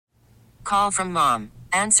Call from mom.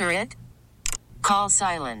 Answer it. Call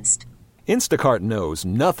silenced. Instacart knows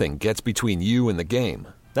nothing gets between you and the game.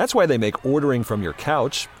 That's why they make ordering from your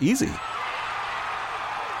couch easy.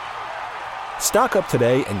 Stock up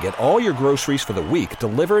today and get all your groceries for the week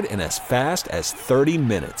delivered in as fast as 30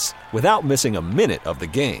 minutes without missing a minute of the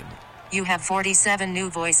game. You have 47 new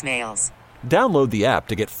voicemails. Download the app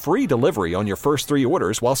to get free delivery on your first 3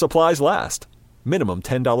 orders while supplies last. Minimum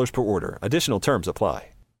 $10 per order. Additional terms apply.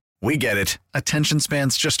 We get it. Attention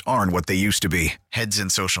spans just aren't what they used to be. Heads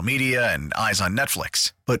in social media and eyes on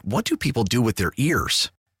Netflix. But what do people do with their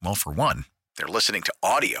ears? Well, for one, they're listening to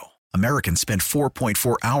audio. Americans spend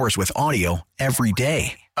 4.4 hours with audio every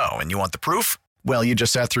day. Oh, and you want the proof? Well, you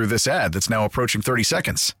just sat through this ad that's now approaching 30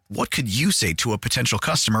 seconds. What could you say to a potential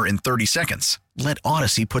customer in 30 seconds? Let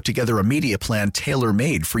Odyssey put together a media plan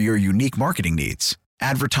tailor-made for your unique marketing needs.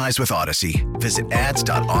 Advertise with Odyssey. Visit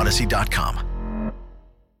ads.odyssey.com.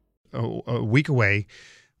 A week away.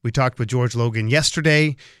 We talked with George Logan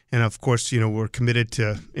yesterday, and of course, we're committed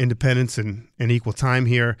to independence and equal time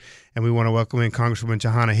here, and we want to welcome in Congresswoman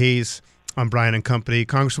Jahana Hayes on Brian and Company.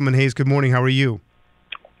 Congresswoman Hayes, good morning. How are you?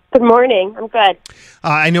 Good morning. I'm good.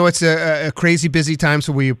 I know it's a crazy busy time,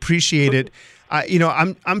 so we appreciate it.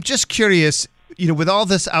 I'm just curious, with all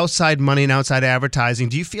this outside money and outside advertising,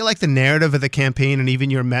 do you feel like the narrative of the campaign and even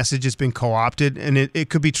your message has been co-opted? And it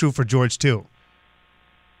could be true for George, too.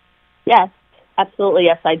 Yes, absolutely.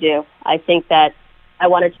 Yes, I do. I think that I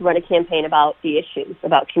wanted to run a campaign about the issues,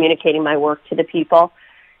 about communicating my work to the people.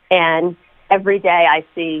 And every day I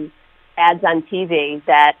see ads on TV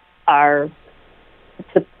that are,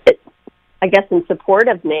 I guess, in support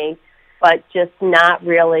of me, but just not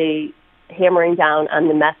really hammering down on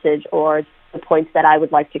the message or the points that I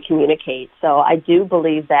would like to communicate. So I do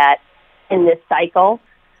believe that in this cycle,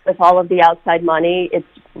 with all of the outside money, it's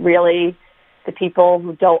really the people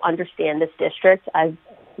who don't understand this district. I've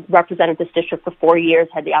represented this district for 4 years,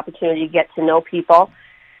 had the opportunity to get to know people,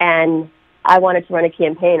 and I wanted to run a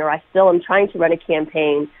campaign, or I still am trying to run a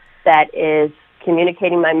campaign that is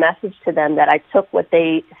communicating my message to them, that I took what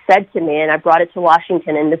they said to me and I brought it to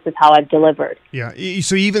Washington, and this is how I've delivered. Yeah,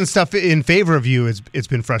 so even stuff in favor of you, it's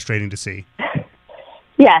been frustrating to see.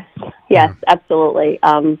 Yes, absolutely.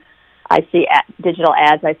 I see digital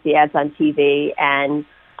ads, I see ads on TV, and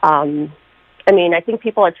I think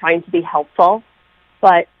people are trying to be helpful,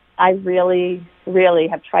 but I really, really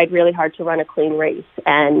have tried really hard to run a clean race,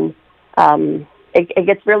 and it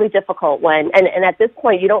gets really difficult when, and at this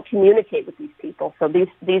point, you don't communicate with these people, so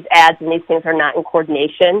these ads and these things are not in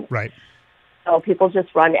coordination. Right. So people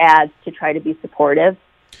just run ads to try to be supportive.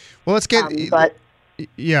 Well, let's get,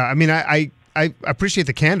 I appreciate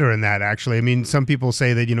the candor in that, actually. I mean, some people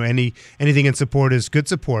say that, anything in support is good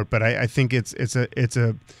support, but I think it's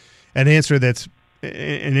an answer that's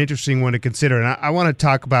an interesting one to consider. And I want to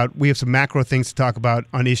talk about, we have some macro things to talk about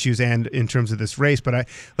on issues and in terms of this race, but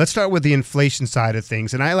let's start with the inflation side of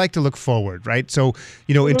things. And I like to look forward, right? So,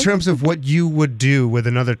 in terms of what you would do with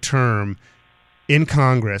another term in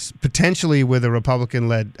Congress, potentially with a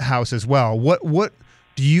Republican-led House as well, what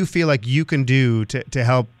do you feel like you can do to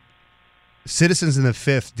help citizens in the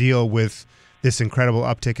Fifth deal with this incredible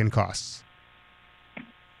uptick in costs?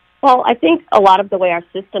 Well, I think a lot of the way our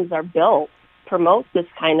systems are built promotes this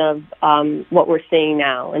kind of what we're seeing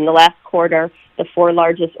now. In the last quarter, the 4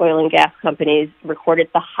 largest oil and gas companies recorded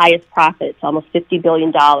the highest profits, almost $50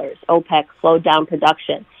 billion. OPEC slowed down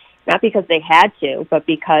production, not because they had to, but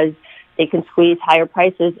because they can squeeze higher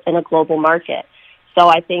prices in a global market. So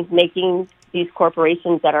I think making these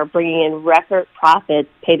corporations that are bringing in record profits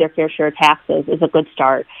pay their fair share of taxes is a good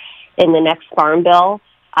start. In the next Farm Bill,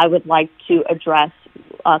 I would like to address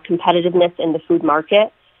competitiveness in the food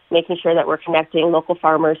market, making sure that we're connecting local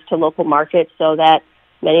farmers to local markets so that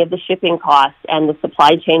many of the shipping costs and the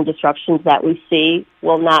supply chain disruptions that we see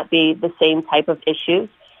will not be the same type of issues.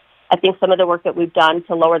 I think some of the work that we've done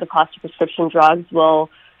to lower the cost of prescription drugs will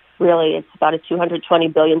really, it's about a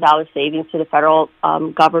 $220 billion savings to the federal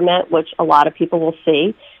government, which a lot of people will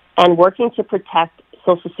see. And working to protect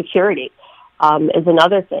Social Security is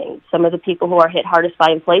another thing. Some of the people who are hit hardest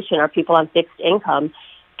by inflation are people on fixed income,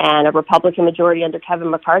 and a Republican majority under Kevin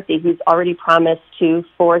McCarthy, who's already promised to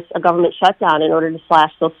force a government shutdown in order to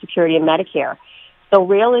slash Social Security and Medicare. So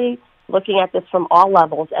really looking at this from all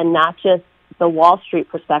levels and not just the Wall Street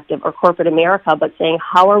perspective or corporate America, but saying,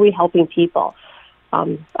 how are we helping people?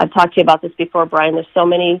 I've talked to you about this before, Brian. There's so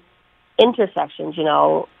many intersections.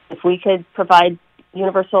 If we could provide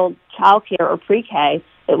universal child care or pre-K,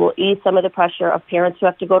 it will ease some of the pressure of parents who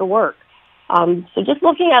have to go to work. So just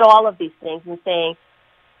looking at all of these things and saying,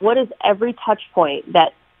 what is every touch point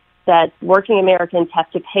that that working Americans have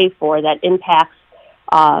to pay for that impacts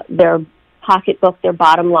their pocketbook, their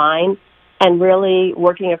bottom line, and really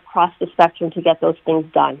working across the spectrum to get those things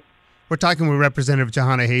done. We're talking with Representative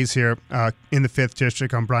Jahana Hayes here in the 5th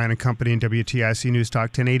District on Bryan and Company and WTIC News Talk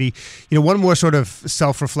 1080. One more sort of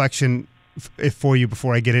self-reflection for you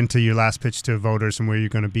before I get into your last pitch to voters and where you're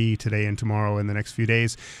going to be today and tomorrow in the next few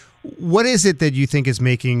days. What is it that you think is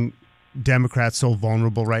making Democrats so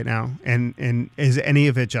vulnerable right now? And is any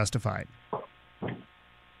of it justified?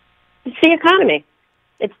 It's the economy.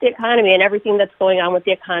 It's the economy and everything that's going on with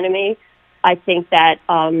the economy. I think that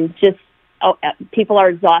people are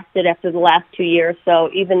exhausted after the last 2 years. So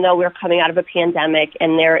even though we're coming out of a pandemic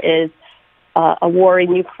and there is a war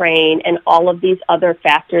in Ukraine and all of these other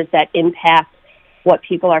factors that impact what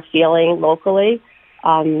people are feeling locally,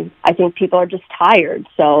 I think people are just tired.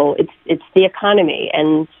 So it's the economy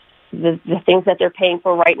and the things that they're paying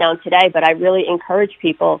for right now today. But I really encourage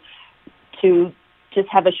people to just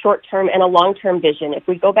have a short-term and a long-term vision. If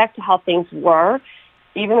we go back to how things were,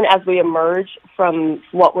 even as we emerge from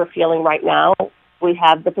what we're feeling right now, we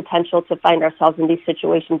have the potential to find ourselves in these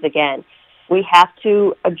situations again. We have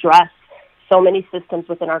to address so many systems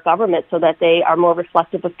within our government so that they are more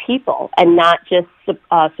reflective of people and not just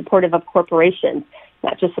supportive of corporations,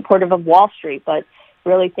 not just supportive of Wall Street, but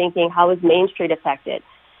really thinking, how is Main Street affected?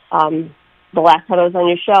 The last time I was on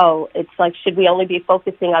your show, it's like, should we only be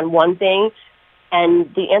focusing on one thing?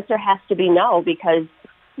 And the answer has to be no, because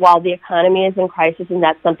while the economy is in crisis and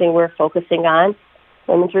that's something we're focusing on,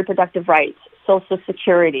 women's reproductive rights, Social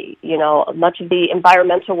Security, much of the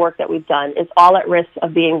environmental work that we've done is all at risk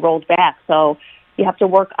of being rolled back. So you have to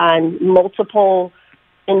work on multiple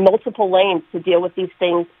lanes to deal with these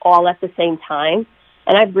things all at the same time.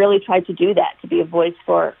 And I've really tried to do that, to be a voice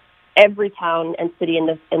for every town and city in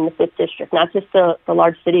the 5th District, not just the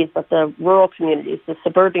large cities, but the rural communities, the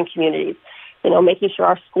suburban communities, making sure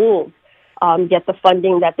our schools get the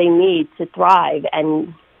funding that they need to thrive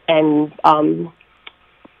and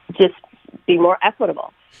just be more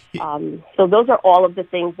equitable. So those are all of the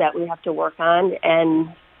things that we have to work on,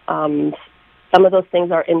 and some of those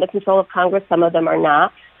things are in the control of Congress, some of them are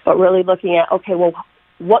not, but really looking at, okay, well,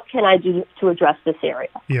 what can I do to address this area?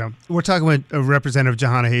 Yeah, we're talking with Representative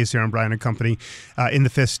Jahana Hayes here on Bryan and Company in the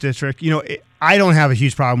 5th District. I don't have a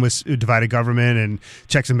huge problem with divided government and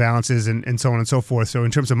checks and balances and so on and so forth. So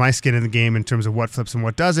in terms of my skin in the game, in terms of what flips and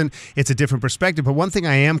what doesn't, it's a different perspective. But one thing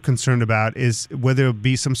I am concerned about is whether it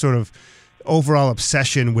be some sort of overall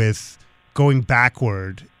obsession with going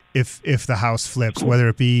backward if the House flips, whether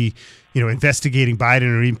it be, investigating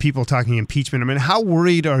Biden or even people talking impeachment. I mean, how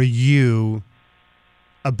worried are you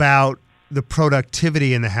about the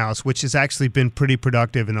productivity in the House, which has actually been pretty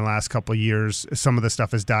productive in the last couple of years? Some of the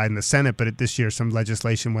stuff has died in the Senate, but this year some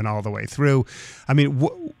legislation went all the way through. I mean,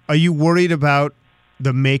 are you worried about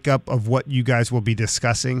the makeup of what you guys will be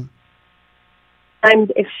discussing?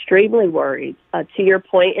 I'm extremely worried. To your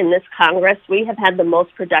point, in this Congress, we have had the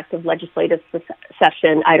most productive legislative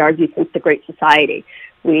session, I'd argue, since the Great Society.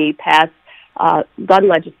 We passed gun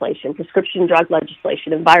legislation, prescription drug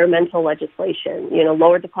legislation, environmental legislation,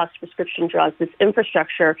 lowered the cost of prescription drugs, this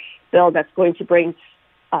infrastructure bill that's going to bring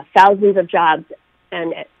thousands of jobs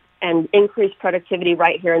and increase productivity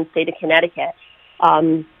right here in the state of Connecticut.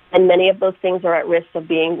 And many of those things are at risk of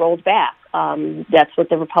being rolled back. That's what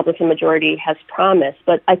the Republican majority has promised.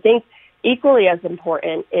 But I think equally as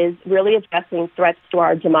important is really addressing threats to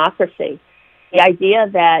our democracy. The idea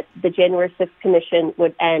that the January 6th Commission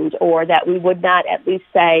would end, or that we would not at least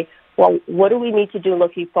say, well, what do we need to do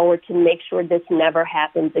looking forward to make sure this never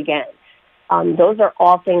happens again? Those are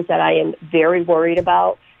all things that I am very worried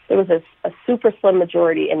about. There was a super slim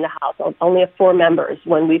majority in the House, only of 4 members,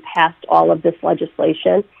 when we passed all of this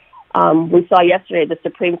legislation. We saw yesterday the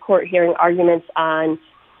Supreme Court hearing arguments on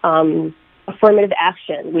affirmative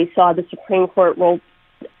action. We saw the Supreme Court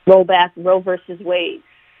roll back Roe versus Wade.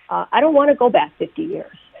 I don't want to go back 50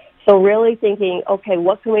 years. So really thinking, okay,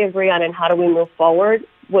 what can we agree on and how do we move forward,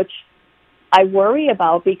 which I worry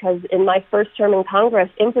about because in my first term in Congress,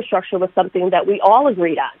 infrastructure was something that we all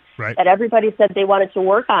agreed on, right, that everybody said they wanted to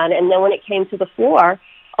work on. And then when it came to the floor,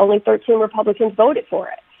 only 13 Republicans voted for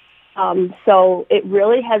it. So it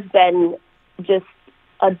really has been just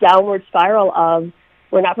a downward spiral of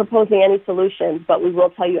we're not proposing any solutions, but we will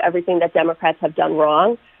tell you everything that Democrats have done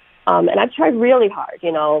wrong. And I've tried really hard.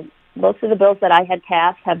 Most of the bills that I had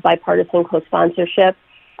passed have bipartisan co-sponsorship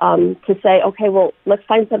to say, okay, well, let's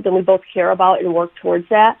find something we both care about and work towards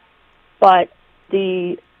that. But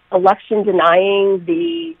the election denying,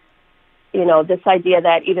 this idea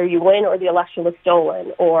that either you win or the election was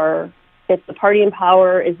stolen, or if the party in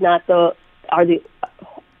power is not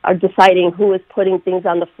are deciding who is putting things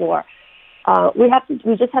on the floor. We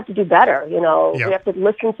just have to do better. You know, Yep. We have to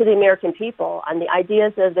listen to the American people on the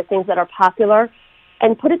ideas of the things that are popular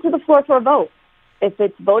and put it to the floor for a vote. If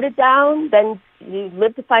it's voted down, then you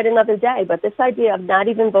live to fight another day. But this idea of not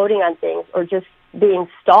even voting on things or just being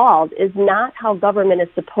stalled is not how government is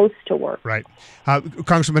supposed to work. Right.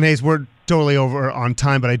 Congresswoman Hayes, we're totally over on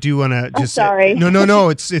time, but I do want to just... sorry. No,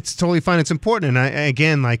 it's totally fine. It's important.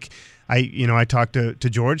 And I talked to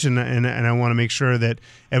George, and I want to make sure that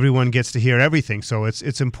everyone gets to hear everything. So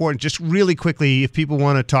it's important. Just really quickly, if people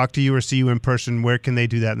want to talk to you or see you in person, where can they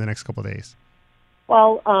do that in the next couple of days?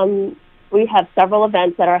 Well, we have several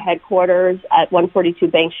events at our headquarters at 142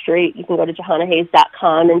 Bank Street. You can go to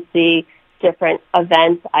JohannaHayes.com and see different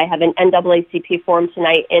events. I have an NAACP forum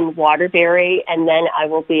tonight in Waterbury, and then I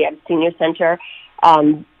will be at Senior Center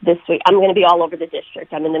this week. I'm going to be all over the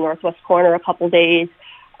district. I'm in the Northwest Corner a couple days,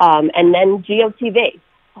 and then GOTV.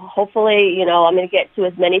 Hopefully, I'm going to get to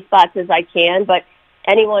as many spots as I can, but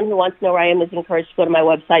anyone who wants to know where I am is encouraged to go to my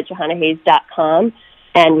website, JohannaHayes.com.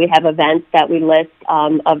 And we have events that we list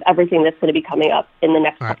of everything that's going to be coming up in the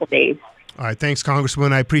next couple days. All right. Thanks,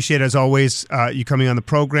 Congresswoman. I appreciate, as always, you coming on the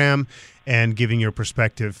program and giving your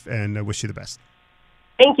perspective, and I wish you the best.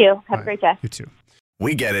 Thank you. Have a great day. You too.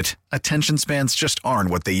 We get it. Attention spans just aren't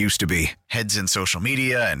what they used to be. Heads in social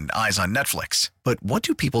media and eyes on Netflix. But what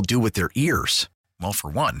do people do with their ears? Well, for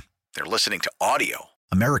one, they're listening to audio.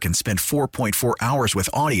 Americans spend 4.4 hours with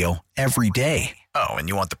audio every day. Oh, and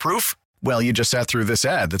you want the proof? Well, you just sat through this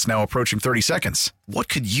ad that's now approaching 30 seconds. What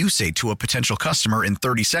could you say to a potential customer in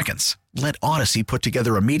 30 seconds? Let Odyssey put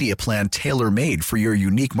together a media plan tailor-made for your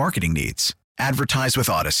unique marketing needs. Advertise with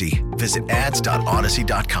Odyssey. Visit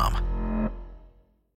ads.odyssey.com.